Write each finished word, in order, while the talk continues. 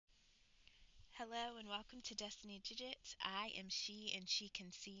Hello and welcome to Destiny Digits. I am she and she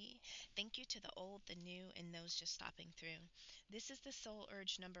can see. Thank you to the old, the new, and those just stopping through. This is the Soul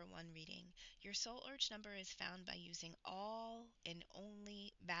Urge number 1 reading. Your Soul Urge number is found by using all and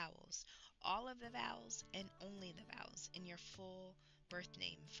only vowels. All of the vowels and only the vowels in your full birth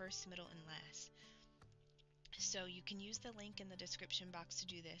name, first, middle, and last. So you can use the link in the description box to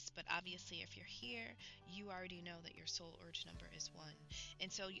do this, but obviously if you're here, you already know that your soul urge number is 1.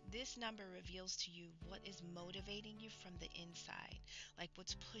 And so this number reveals to you what is motivating you from the inside, like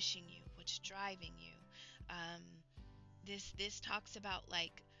what's pushing you, what's driving you. This talks about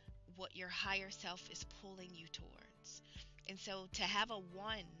like what your higher self is pulling you towards. And so to have a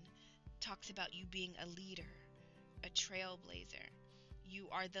 1 talks about you being a leader, a trailblazer. You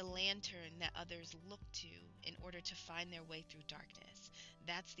are the lantern that others look to in order to find their way through darkness.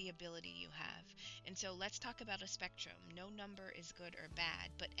 That's the ability you have. And so let's talk about a spectrum. No number is good or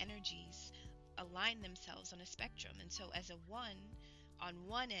bad, but energies align themselves on a spectrum. And so as a 1, on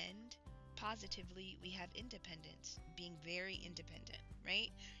one end, positively, we have independence, being very independent,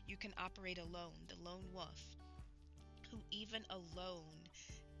 right? You can operate alone, the lone wolf, who even alone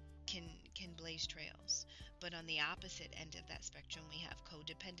can blaze trails. But on the opposite end of that spectrum, we have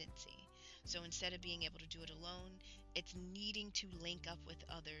codependency. So instead of being able to do it alone, it's needing to link up with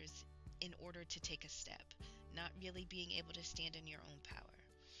others in order to take a step, not really being able to stand in your own power.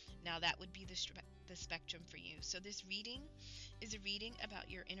 Now that would be the spectrum for you. So this reading is a reading about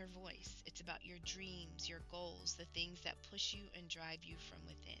your inner voice. It's about your dreams, your goals, the things that push you and drive you from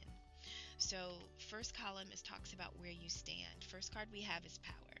within. So first column talks about where you stand. First card we have is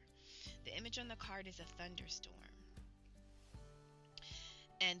power. The image on the card is a thunderstorm.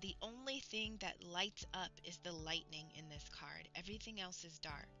 And the only thing that lights up is the lightning in this card. Everything else is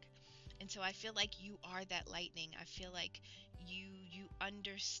dark. And so I feel like you are that lightning. I feel like you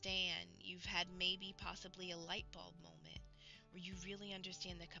understand. You've had maybe possibly a light bulb moment where you really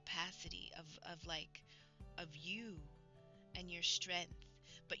understand the capacity of you and your strength.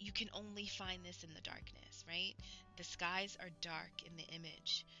 But you can only find this in the darkness, right? The skies are dark in the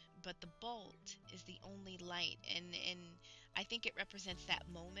image, but the bolt is the only light. And I think it represents that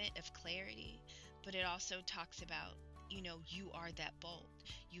moment of clarity, but it also talks about, you are that bolt.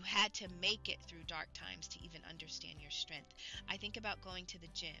 You had to make it through dark times to even understand your strength. I think about going to the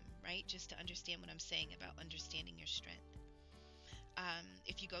gym, right? Just to understand what I'm saying about understanding your strength.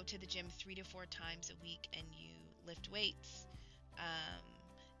 If you go to the gym 3 to 4 times a week and you lift weights,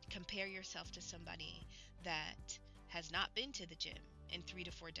 compare yourself to somebody that has not been to the gym in 3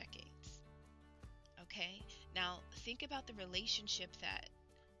 to 4 decades. Okay? Now, think about the relationship that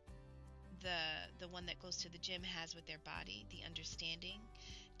the one that goes to the gym has with their body, the understanding.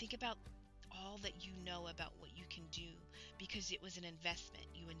 Think about all that you know about what you can do because it was an investment.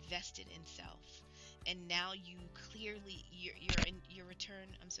 You invested in self. And now you clearly your return,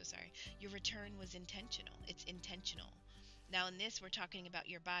 I'm so sorry. Your return was intentional. It's intentional. Now in this, we're talking about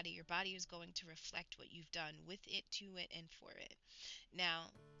your body. Your body is going to reflect what you've done with it, to it, and for it.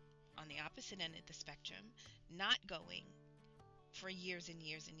 Now, on the opposite end of the spectrum, not going for years and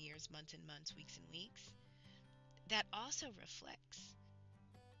years and years, months and months, weeks and weeks, that also reflects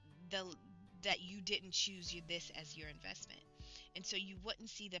that you didn't choose this as your investment. And so you wouldn't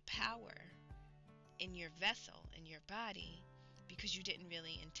see the power in your vessel, in your body, because you didn't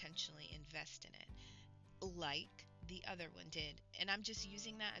really intentionally invest in it, like the other one did. And I'm just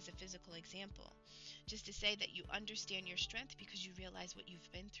using that as a physical example, just to say that you understand your strength because you realize what you've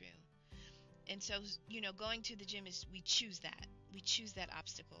been through. And so, going to the gym is, we choose that. We choose that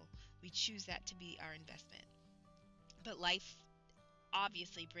obstacle. We choose that to be our investment. But life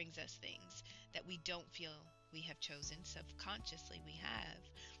obviously brings us things that we don't feel we have chosen. Subconsciously we have,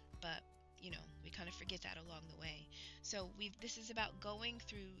 but we kind of forget that along the way. So this is about going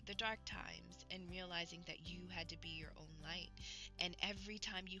through the dark times and realizing that you had to be your own light. And every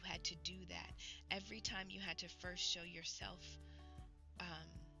time you had to do that, every time you had to first show yourself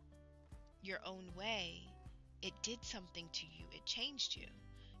your own way, it did something to you. It changed you.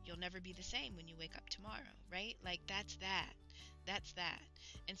 You'll never be the same when you wake up tomorrow, right? Like that's that.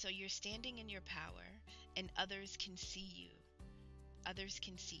 And so you're standing in your power and others can see you. Others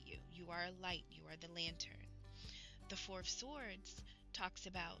can see you. You are a light. You are the lantern. The Four of Swords talks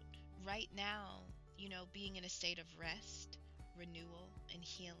about right now, being in a state of rest, renewal, and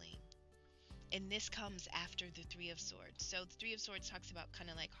healing. And this comes after the Three of Swords. So the Three of Swords talks about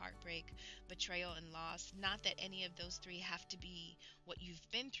kind of like heartbreak, betrayal, and loss. Not that any of those three have to be what you've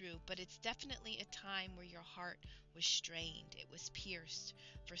been through, but it's definitely a time where your heart was strained. It was pierced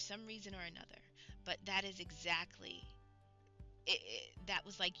for some reason or another. But that is exactly that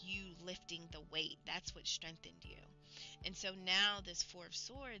was like you lifting the weight. That's what strengthened you. And so now this Four of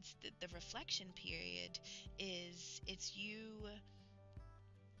Swords, the reflection period, is it's you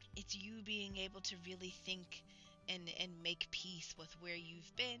being able to really think and make peace with where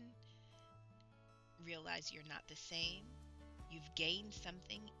you've been, realize you're not the same. You've gained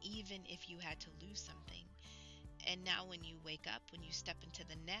something, even if you had to lose something. And now when you wake up, when you step into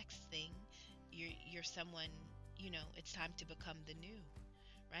the next thing, you're someone, it's time to become the new,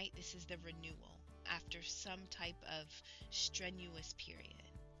 right? This is the renewal after some type of strenuous period.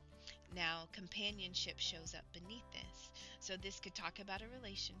 Now, companionship shows up beneath this. So this could talk about a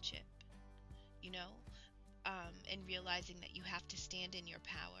relationship, you know, and realizing that you have to stand in your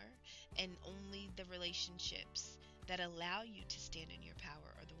power, and only the relationships that allow you to stand in your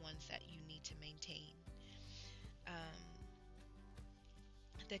power are the ones that you need to maintain.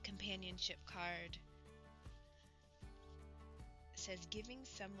 The companionship card says giving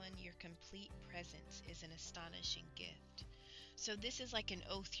someone your complete presence is an astonishing gift. So this is like an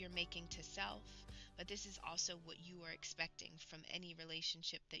oath you're making to self, but this is also what you are expecting from any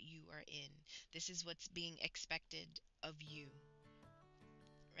relationship that you are in. This is what's being expected of you,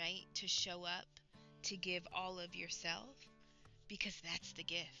 right? To show up, to give all of yourself, because that's the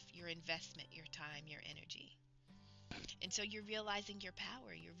gift, your investment, your time, your energy. And so you're realizing your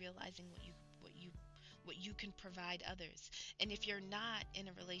power, you're realizing what you can provide others. And if you're not in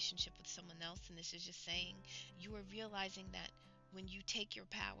a relationship with someone else, and this is just saying, you are realizing that when you take your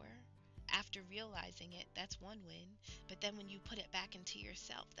power, after realizing it, that's one win. But then when you put it back into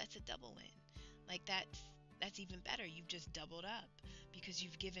yourself, that's a double win. Like that's even better. You've just doubled up because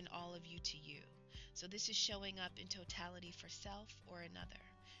you've given all of you to you. So this is showing up in totality for self or another.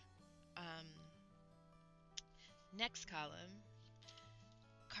 Next column,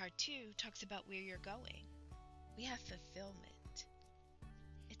 card 2 talks about where you're going. We have fulfillment.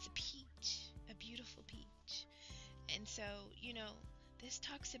 It's a peach, a beautiful peach. And so, this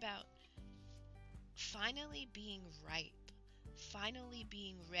talks about finally being ripe, finally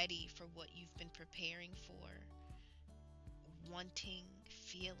being ready for what you've been preparing for, wanting,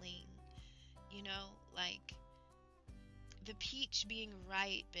 feeling, like the peach being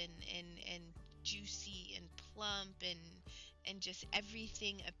ripe and juicy and plump and just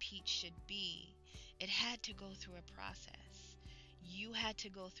everything a peach should be. It had to go through a process. You had to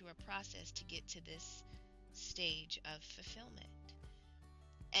go through a process to get to this stage of fulfillment.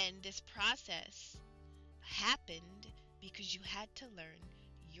 And this process happened because you had to learn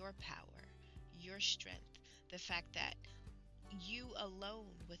your power, your strength, the fact that you alone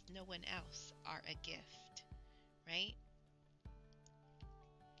with no one else are a gift, right?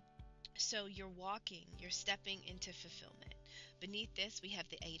 So you're stepping into fulfillment. Beneath this, we have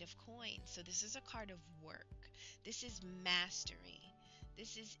the Eight of Coins. So this is a card of work. This is mastery.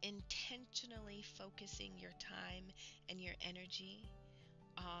 This is intentionally focusing your time and your energy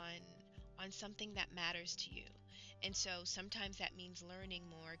on something that matters to you. And so sometimes that means learning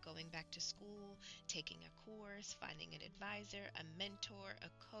more, going back to school, taking a course, finding an advisor, a mentor,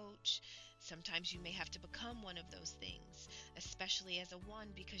 a coach. Sometimes you may have to become one of those things, especially as a one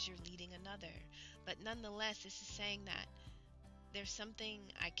because you're leading another. But nonetheless, this is saying that there's something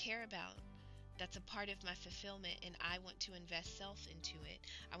I care about that's a part of my fulfillment, and I want to invest self into it.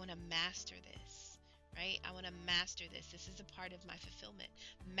 I want to master this. Right? I want to master this. This is a part of my fulfillment.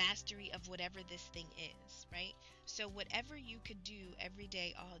 Mastery of whatever this thing is, right? So whatever you could do every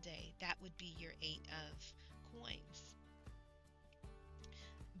day, all day, that would be your Eight of Coins.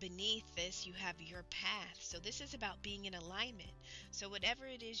 Beneath this, you have your path. So this is about being in alignment. So whatever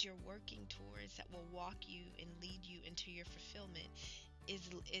it is you're working towards that will walk you and lead you into your fulfillment is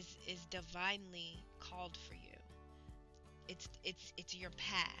divinely called for you. It's your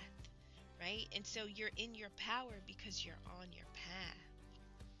path. Right? And so you're in your power because you're on your path.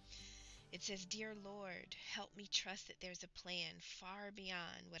 It says, Dear Lord, help me trust that there's a plan far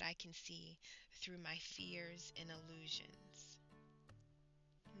beyond what I can see through my fears and illusions.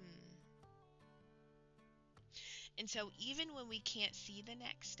 And so even when we can't see the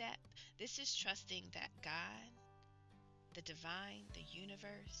next step, this is trusting that God, the divine, the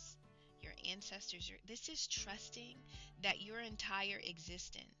universe, your ancestors, this is trusting that your entire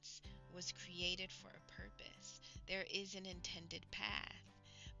existence was created for a purpose. There is an intended path,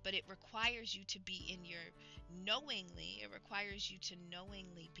 but it requires you to be in your knowingly, it requires you to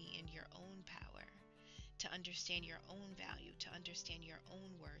knowingly be in your own power, to understand your own value, to understand your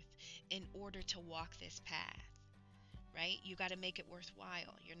own worth in order to walk this path. Right? You got to make it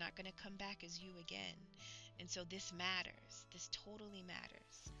worthwhile. You're not going to come back as you again. And so this matters. This totally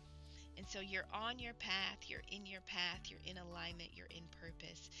matters. And so you're on your path, you're in your path, you're in alignment, you're in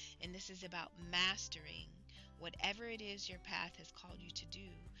purpose. And this is about mastering whatever it is your path has called you to do,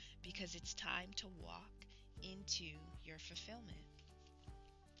 because it's time to walk into your fulfillment.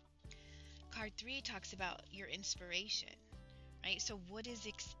 Card 3 talks about your inspiration, right? So what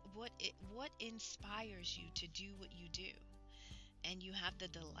inspires you to do what you do? And you have the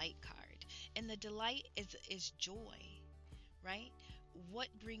delight card. And the delight is joy, right? What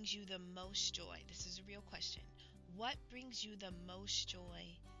brings you the most joy? This is a real question. What brings you the most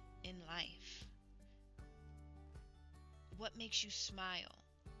joy in life? What makes you smile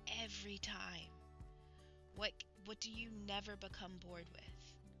every time? What do you never become bored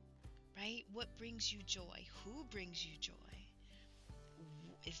with? Right? What brings you joy? Who brings you joy?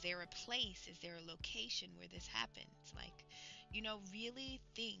 Is there a place? Is there a location where this happens? Like, really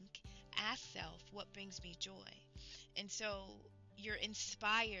think, ask self, what brings me joy? And so you're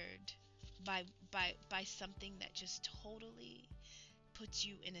inspired by something that just totally puts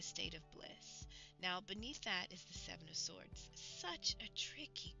you in a state of bliss. Now, beneath that is the Seven of Swords. Such a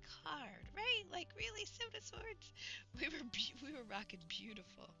tricky card, right? Like, really, Seven of Swords? We were rocking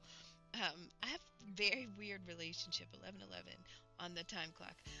beautiful. I have a very weird relationship, 11:11 on the time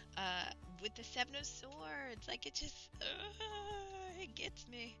clock, with the Seven of Swords. Like, it just, it gets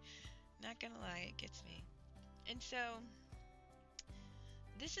me. Not gonna lie, it gets me. And so,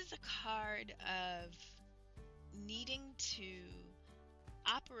 this is a card of needing to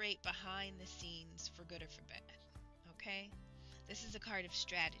operate behind the scenes for good or for bad, okay? This is a card of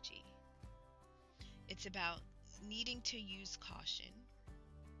strategy. It's about needing to use caution,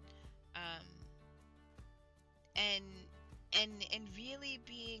 and really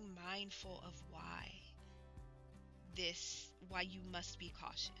being mindful of why you must be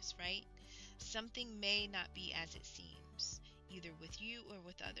cautious, right? Something may not be as it seems, either with you or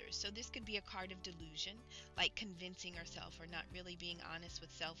with others. So this could be a card of delusion, like convincing ourselves or not really being honest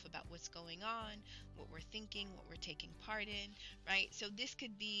with self about what's going on, what we're thinking, what we're taking part in, right? So this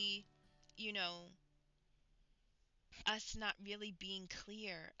could be, us not really being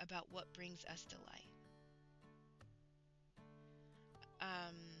clear about what brings us delight.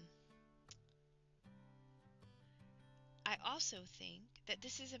 I also think that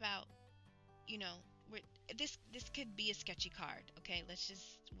this is about, this could be a sketchy card, okay?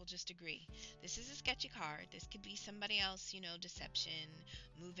 We'll just agree. This is a sketchy card. This could be somebody else, deception,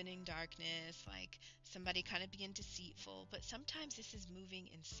 moving in darkness, like somebody kind of being deceitful. But sometimes this is moving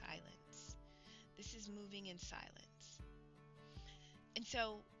in silence. This is moving in silence. And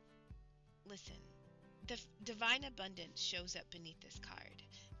so, listen, the divine abundance shows up beneath this card.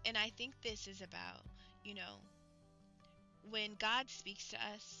 And I think this is about, when God speaks to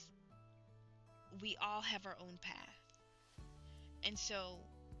us, we all have our own path. And so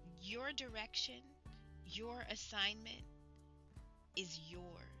your direction, your assignment is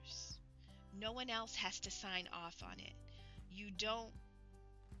yours. No one else has to sign off on it. You don't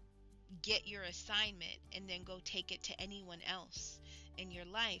get your assignment and then go take it to anyone else in your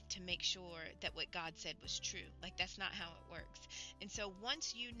life to make sure that what God said was true. Like, that's not how it works. And so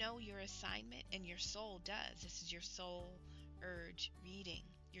once you know your assignment, and your soul does, this is your soul urge reading.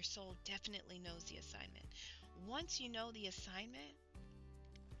 Your soul definitely knows the assignment. Once you know the assignment,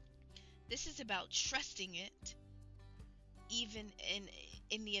 this is about trusting it, even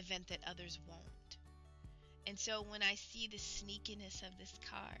in the event that others won't. And so when I see the sneakiness of this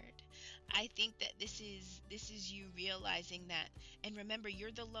card, I think that this is you realizing that, and remember,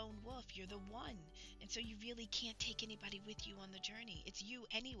 you're the lone wolf, you're the one. And so you really can't take anybody with you on the journey. It's you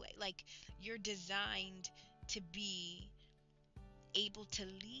anyway. Like, you're designed to be able to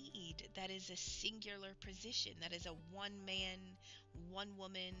lead. That is a singular position. That is a one man, one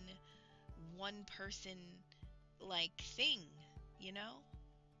woman, one person like thing,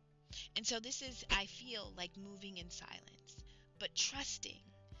 And so this is, I feel like, moving in silence, but trusting,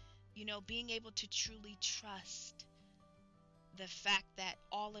 being able to truly trust the fact that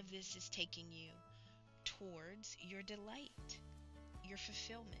all of this is taking you towards your delight, your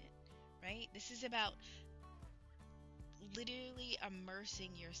fulfillment, right? This is about literally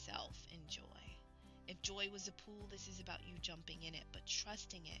immersing yourself in joy. If joy was a pool, this is about you jumping in it, but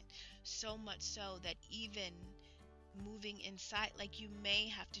trusting it so much so that even moving inside, like, you may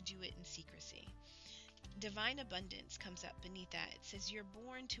have to do it in secrecy. Divine abundance comes up beneath that. It says you're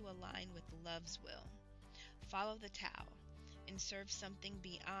born to align with love's will. Follow the Tao and serve something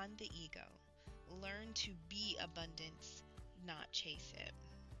beyond the ego. Learn to be abundance, not chase it.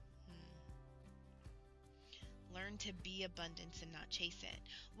 Learn to be abundance and not chase it.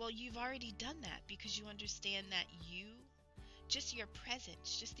 Well, you've already done that, because you understand that you just your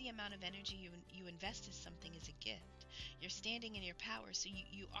presence, just the amount of energy you invest in something is a gift. You're standing in your power, so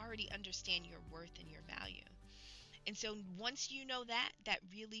you already understand your worth and your value. And so once you know that, that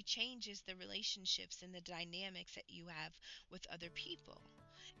really changes the relationships and the dynamics that you have with other people.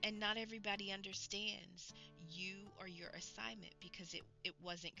 And not everybody understands you or your assignment, because it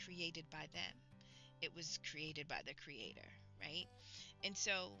wasn't created by them. It was created by the creator, right? And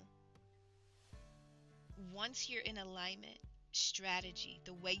so once you're in alignment, strategy,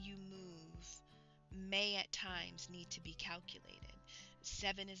 the way you move may at times need to be calculated.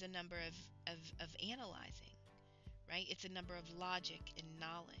 7 is a number of analyzing, right? It's a number of logic and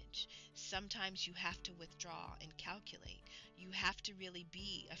knowledge. Sometimes you have to withdraw and calculate. You have to really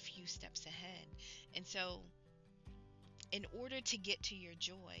be a few steps ahead. And so in order to get to your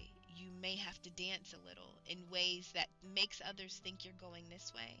joy, you may have to dance a little in ways that makes others think you're going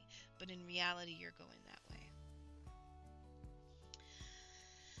this way, but in reality you're going that way.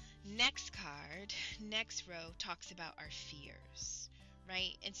 Next card, next row, talks about our fears,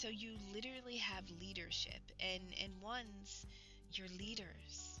 right? And so you literally have leadership, and ones, you're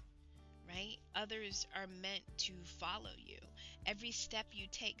leaders, right? Others are meant to follow you. Every step you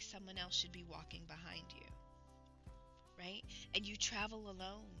take, someone else should be walking behind you, right? And you travel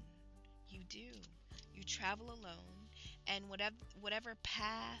alone. You do. You travel alone, and whatever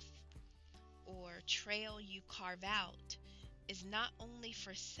path or trail you carve out is not only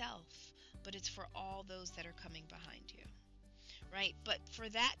for self, but it's for all those that are coming behind you, right? But for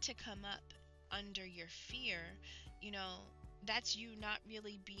that to come up under your fear, that's you not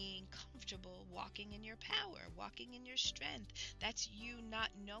really being comfortable walking in your power, walking in your strength. That's you not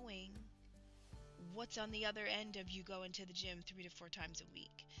knowing what's on the other end of you going to the gym 3 to 4 times a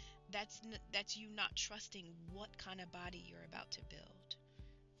week. That's you not trusting what kind of body you're about to build,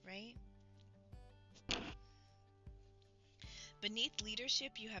 right? Beneath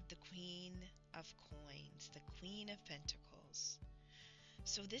leadership, you have the Queen of Coins, the Queen of Pentacles.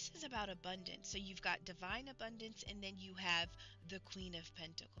 So this is about abundance. So you've got divine abundance, and then you have the Queen of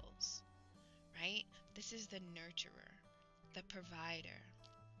Pentacles, right? This is the nurturer, the provider.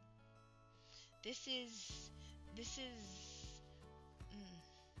 This is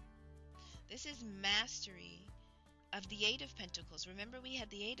mastery of the 8 of Pentacles. Remember, we had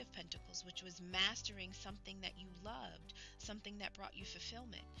the 8 of Pentacles, which was mastering something that you loved, something that brought you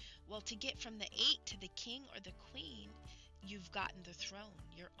fulfillment. Well, to get from the 8 to the King or the Queen, you've gotten the throne.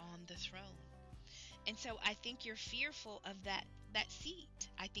 You're on the throne. And so I think you're fearful of that seat.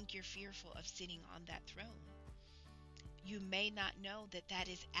 I think you're fearful of sitting on that throne. You may not know that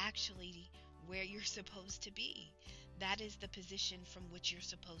is actually where you're supposed to be. That is the position from which you're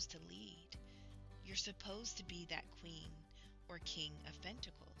supposed to lead. You're supposed to be that Queen or King of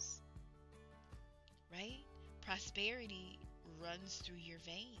Pentacles, right? Prosperity runs through your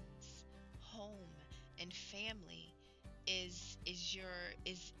veins. Home and family is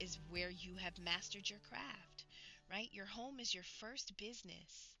where you have mastered your craft, right? Your home is your first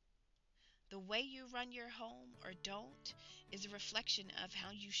business. The way you run your home or don't is a reflection of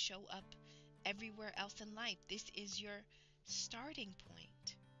how you show up everywhere else in life. This is your starting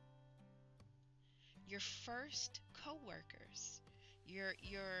point. Your first co-workers, your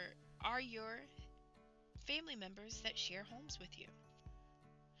family members that share homes with you.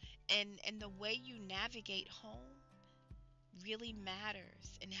 And the way you navigate home really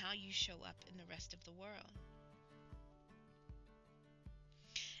matters in how you show up in the rest of the world.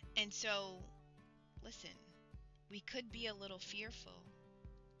 And so, listen, we could be a little fearful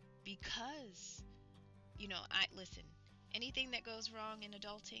because, anything that goes wrong in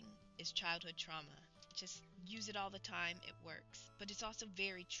adulting is childhood trauma. Just use it all the time. It works. But it's also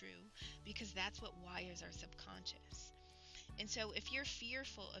very true, because that's what wires our subconscious. And so if you're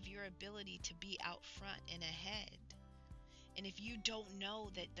fearful of your ability to be out front and ahead, and if you don't know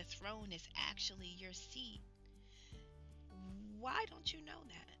that the throne is actually your seat, why don't you know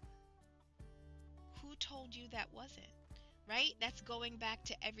that? Who told you that wasn't? Right? That's going back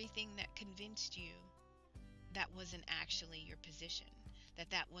to everything that convinced you that wasn't actually your position,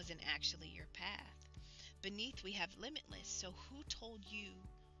 that wasn't actually your path. Beneath, we have limitless. So who told you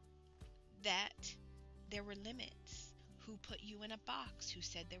that there were limits? Who put you in a box? Who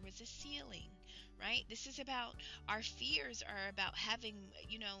said there was a ceiling? Right? This is about, our fears are about having,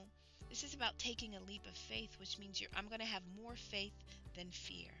 this is about taking a leap of faith, which means I'm going to have more faith than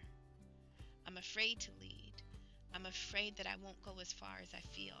fear. I'm afraid to lead. I'm afraid that I won't go as far as I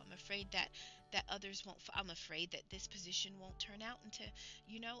feel. I'm afraid that others won't. I'm afraid that this position won't turn out into,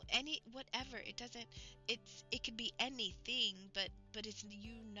 whatever. It could be anything, but it's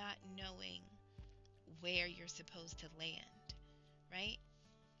you not knowing where you're supposed to land. right?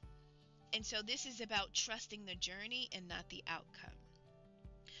 And so this is about trusting the journey and not the outcome.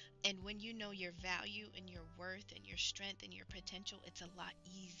 And when you know your value and your worth and your strength and your potential, it's a lot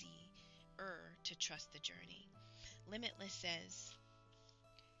easier to trust the journey. Limitless says,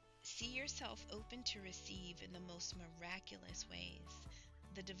 see yourself open to receive in the most miraculous ways.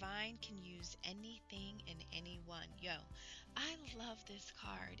 The divine can use anything and anyone. Yo, I love this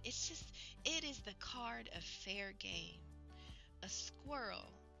card. It is the card of fair game. A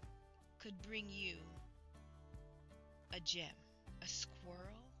squirrel could bring you a gem. A squirrel?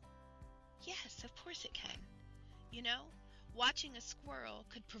 Yes, of course it can. You know, watching a squirrel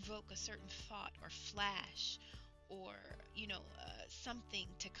could provoke a certain thought or flash or, something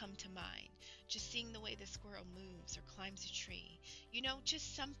to come to mind. Just seeing the way the squirrel moves or climbs a tree.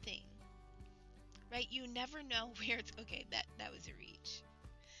 Just something. Right? You never know where it's... Okay, that was a reach.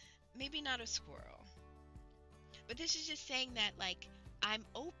 Maybe not a squirrel. But this is just saying that, like, I'm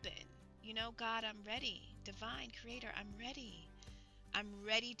open. God, I'm ready. Divine Creator, I'm ready. I'm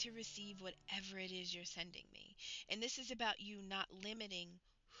ready to receive whatever it is you're sending me. And this is about you not limiting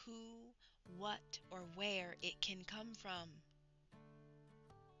who, what, or where it can come from.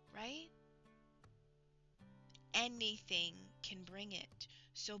 Right? Anything can bring it.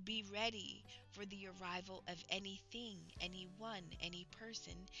 So be ready for the arrival of anything, anyone, any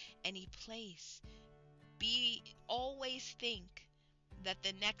person, any place. Always think that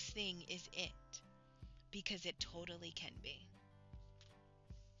the next thing is it, because it totally can be.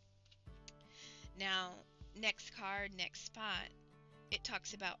 Now, next card, next spot, it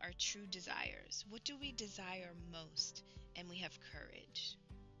talks about our true desires. What do we desire most? And we have courage.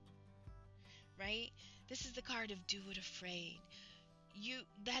 Right? This is the card of do it afraid.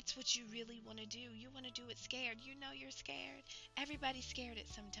 That's what you really want to do. You want to do it scared. You're scared. Everybody's scared at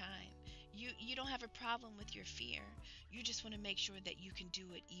some time. You don't have a problem with your fear. You just want to make sure that you can do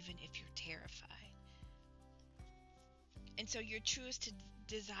it even if you're terrified. And so your truest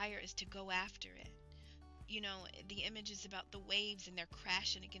desire is to go after it. The image is about the waves and they're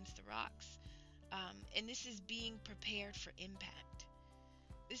crashing against the rocks. And this is being prepared for impact.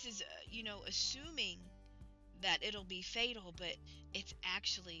 This is, assuming that it'll be fatal, but it's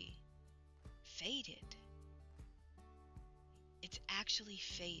actually fated. It's actually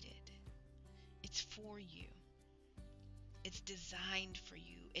fated. It's for you. It's designed for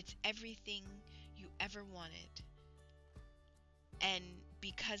you. It's everything you ever wanted. And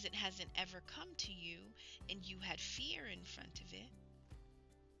because it hasn't ever come to you and you had fear in front of it,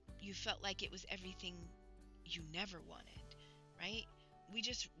 you felt like it was everything you never wanted, right? We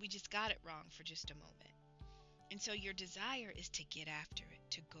just got it wrong for just a moment. And so your desire is to get after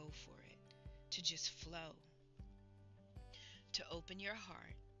it, to go for it, to just flow, to open your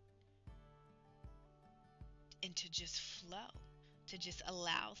heart, and to just flow, to just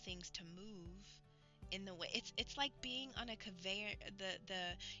allow things to move in the way. It's like being on a conveyor,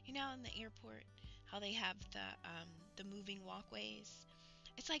 in the airport, how they have the moving walkways.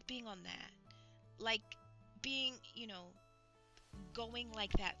 It's like being on that, like being, going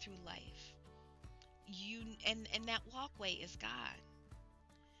like that through life. And that walkway is God.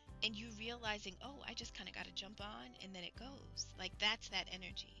 And you realizing, oh, I just kind of got to jump on and then it goes. Like, that's that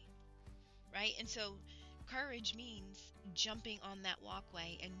energy. Right? And so courage means jumping on that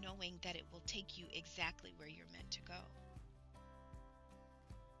walkway and knowing that it will take you exactly where you're meant to go.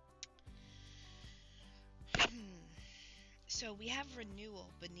 So we have renewal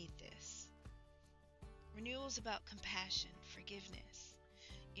beneath this. Renewal is about compassion, forgiveness.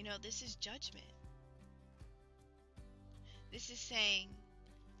 This is judgment. This is saying,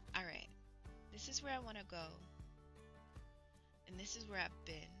 all right, this is where I want to go. And this is where I've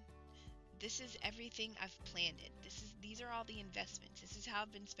been. This is everything I've planned. These are all the investments. This is how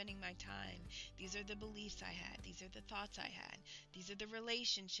I've been spending my time. These are the beliefs I had. These are the thoughts I had. These are the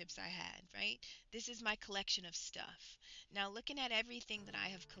relationships I had, right? This is my collection of stuff. Now, looking at everything that I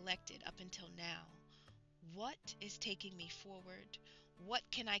have collected up until now, what is taking me forward? What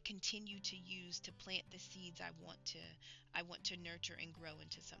can I continue to use to plant the seeds I want to nurture and grow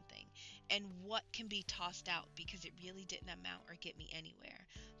into something? And what can be tossed out because it really didn't amount or get me anywhere?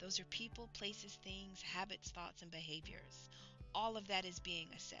 Those are people, places, things, habits, thoughts, and behaviors. All of that is being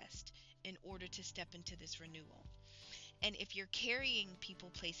assessed in order to step into this renewal. And if you're carrying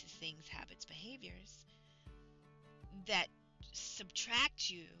people, places, things, habits, behaviors that subtract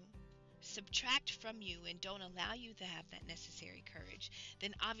from you and don't allow you to have that necessary courage,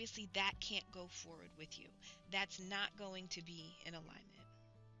 then obviously that can't go forward with you. That's not going to be in alignment.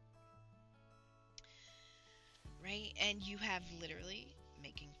 Right? And you have, literally,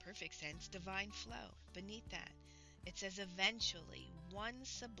 making perfect sense, divine flow beneath that. It says, eventually, one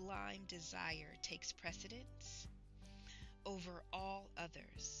sublime desire takes precedence over all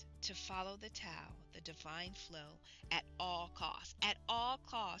others, to follow the Tao, the divine flow, at all costs. At all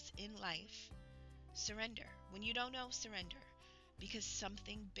costs in life, surrender. When you don't know, surrender. Because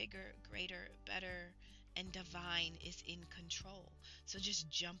something bigger, greater, better, and divine is in control. So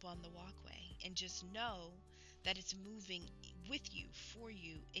just jump on the walkway and just know that it's moving with you, for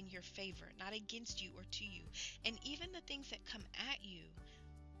you, in your favor, not against you or to you. And even the things that come at you,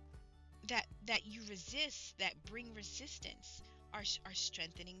 that you resist, that bring resistance, are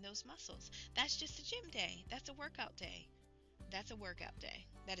strengthening those muscles. That's just a gym day. That's a workout day. That's a workout day.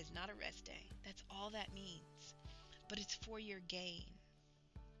 That is not a rest day. That's all that means. But it's for your gain.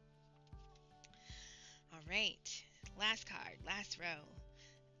 All right. Last card, last row.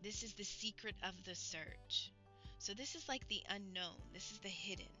 This is the secret of the search. So this is like the unknown. This is the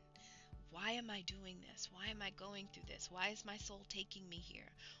hidden. Why am I doing this? Why am I going through this? Why is my soul taking me here?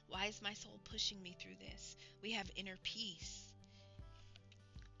 Why is my soul pushing me through this? We have inner peace.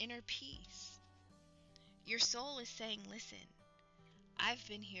 Inner peace. Your soul is saying, listen, I've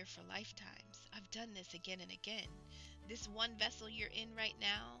been here for lifetimes. I've done this again and again. This one vessel you're in right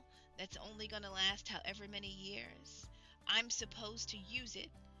now, that's only going to last however many years, I'm supposed to use it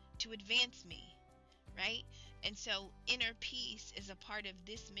to advance me, right? And so inner peace is a part of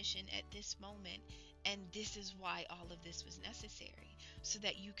this mission at this moment, and this is why all of this was necessary, so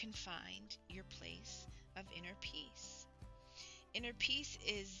that you can find your place of inner peace. Inner peace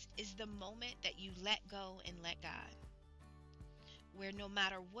is the moment that you let go and let God, where no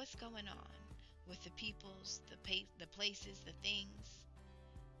matter what's going on with the peoples, the places, the things,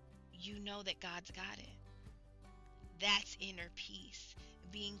 you know that God's got it. That's inner peace,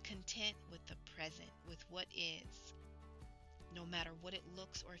 being content with the present, with what is, no matter what it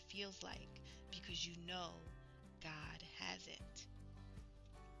looks or feels like, because you know God has it.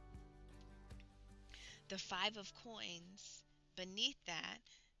 The Five of Coins, beneath that,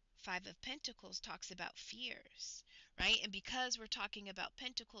 Five of Pentacles talks about fears, right? And because we're talking about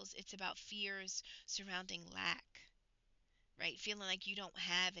Pentacles, it's about fears surrounding lack, right? Feeling like you don't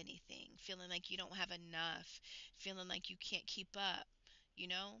have anything, feeling like you don't have enough, feeling like you can't keep up, you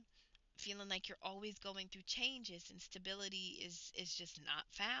know? Feeling like you're always going through changes and stability is just not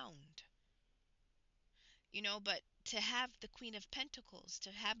found. But to have the Queen of Pentacles, to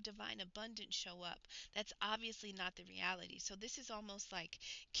have divine abundance show up, that's obviously not the reality. So this is almost like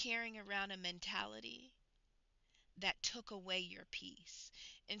carrying around a mentality that took away your peace.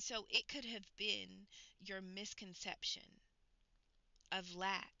 And so it could have been your misconception of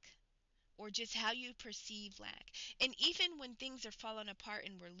lack, or just how you perceive lack. And even when things are falling apart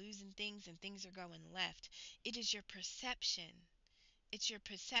and we're losing things and things are going left, it is your perception. It's your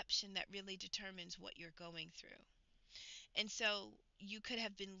perception that really determines what you're going through. And so you could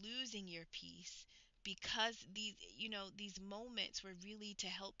have been losing your peace because these moments were really to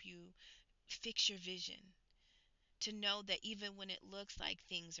help you fix your vision, to know that even when it looks like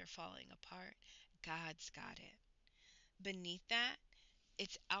things are falling apart, God's got it. Beneath that,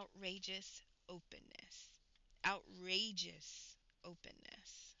 it's outrageous openness. Outrageous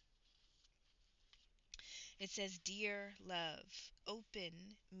openness. It says, dear love, open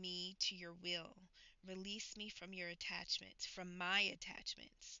me to your will. Release me from your attachments, from my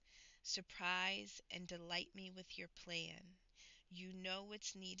attachments. Surprise and delight me with your plan. You know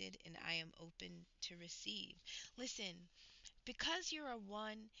what's needed, and I am open to receive. Listen, because you're a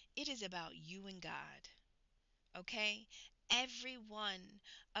one, it is about you and God. Okay? Every one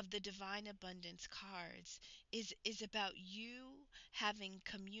of the divine abundance cards is about you having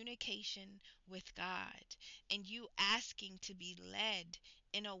communication with God, and you asking to be led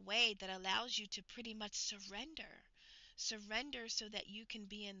in a way that allows you to pretty much surrender. Surrender so that you can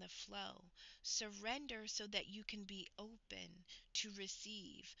be in the flow. Surrender so that you can be open to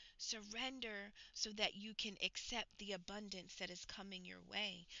receive. Surrender so that you can accept the abundance that is coming your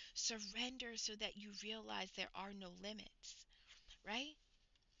way. Surrender so that you realize there are no limits, right?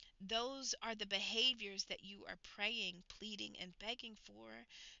 Those are the behaviors that you are praying, pleading, and begging for,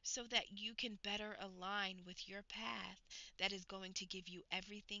 so that you can better align with your path that is going to give you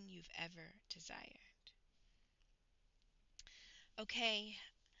everything you've ever desired. Okay,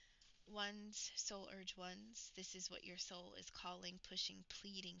 ones, soul urge ones, this is what your soul is calling, pushing,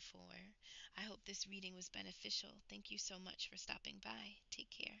 pleading for. I hope this reading was beneficial. Thank you so much for stopping by. Take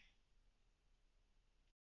care.